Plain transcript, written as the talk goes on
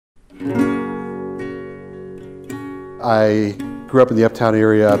I grew up in the Uptown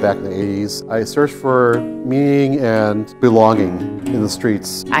area back in the 80s. I searched for meaning and belonging in the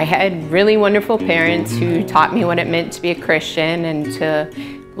streets. I had really wonderful parents who taught me what it meant to be a Christian and to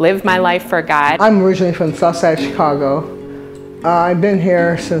live my life for God. I'm originally from Southside Chicago. I've been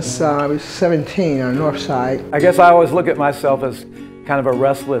here since I was 17 on the North Side. I guess I always look at myself as kind of a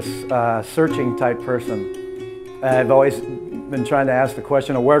restless, searching type person. I've always been trying to ask the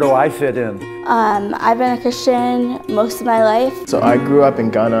question of where do I fit in? I've been a Christian most of my life. So I grew up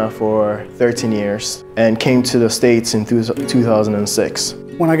in Ghana for 13 years and came to the States in 2006.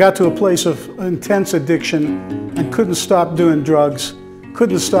 When I got to a place of intense addiction and couldn't stop doing drugs,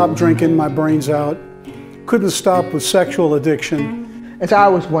 couldn't stop drinking my brains out, couldn't stop with sexual addiction. And so I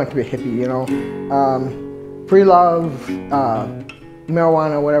always wanted to be a hippie, you know. Free love,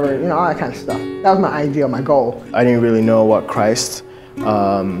 marijuana, whatever, you know, all that kind of stuff. That was my ideal, my goal. I didn't really know what Christ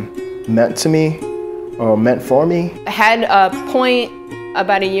meant to me or meant for me. I had a point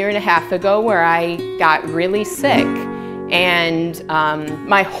about 1.5 years ago where I got really sick, and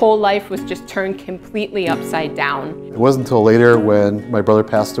my whole life was just turned completely upside down. It wasn't until later when my brother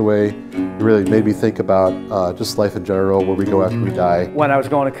passed away, it really made me think about just life in general, where we go after we die. When I was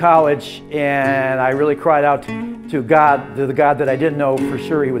going to college and I really cried out to God, to the God that I didn't know for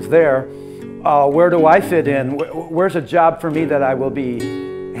sure He was there, where do I fit in? Where's a job for me that I will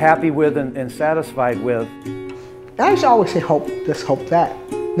be happy with and satisfied with? I used to always say hope this, hope that,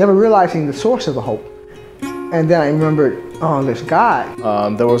 never realizing the source of the hope. And then I remembered, oh, there's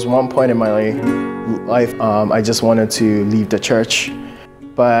God. There was one point in my life I just wanted to leave the church,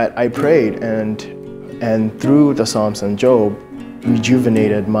 but I prayed and through the Psalms and Job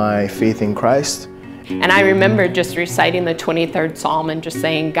rejuvenated my faith in Christ. And I remember just reciting the 23rd Psalm and just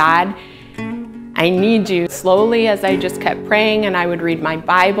saying, God, I need you. Slowly, as I just kept praying and I would read my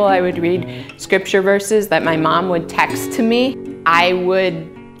Bible, I would read scripture verses that my mom would text to me,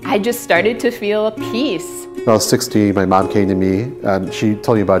 I just started to feel a peace. When I was 16, my mom came to me and she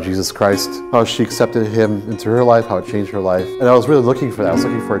told me about Jesus Christ, how she accepted Him into her life, how it changed her life. And I was really looking for that. I was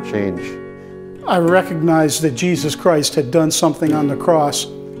looking for a change. I recognized that Jesus Christ had done something on the cross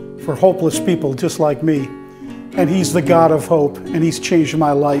for hopeless people just like me. And He's the God of hope, and He's changed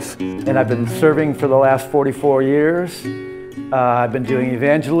my life. And I've been serving for the last 44 years. I've been doing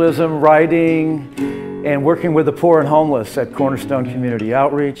evangelism, writing, and working with the poor and homeless at Cornerstone Community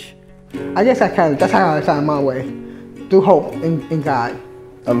Outreach. I guess that's how I found my way, through hope in God.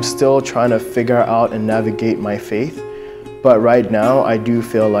 I'm still trying to figure out and navigate my faith, but right now I do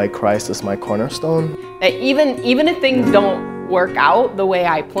feel like Christ is my cornerstone. That even if things don't work out the way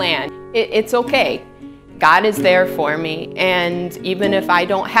I planned, it's okay. God is there for me, and even if I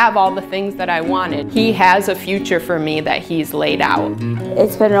don't have all the things that I wanted, He has a future for me that He's laid out.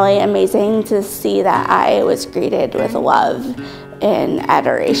 It's been really amazing to see that I was greeted with love and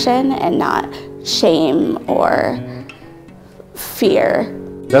adoration and not shame or fear.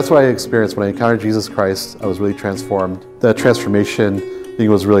 That's what I experienced when I encountered Jesus Christ. I was really transformed. That transformation, I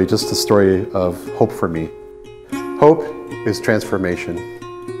think, was really just a story of hope for me. Hope is transformation.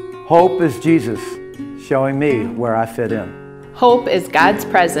 Hope is Jesus showing me where I fit in. Hope is God's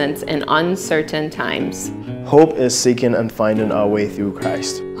presence in uncertain times. Hope is seeking and finding our way through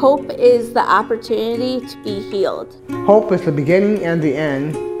Christ. Hope is the opportunity to be healed. Hope is the beginning and the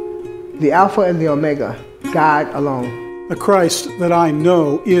end, the Alpha and the Omega, God alone. The Christ that I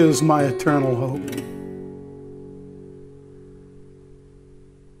know is my eternal hope.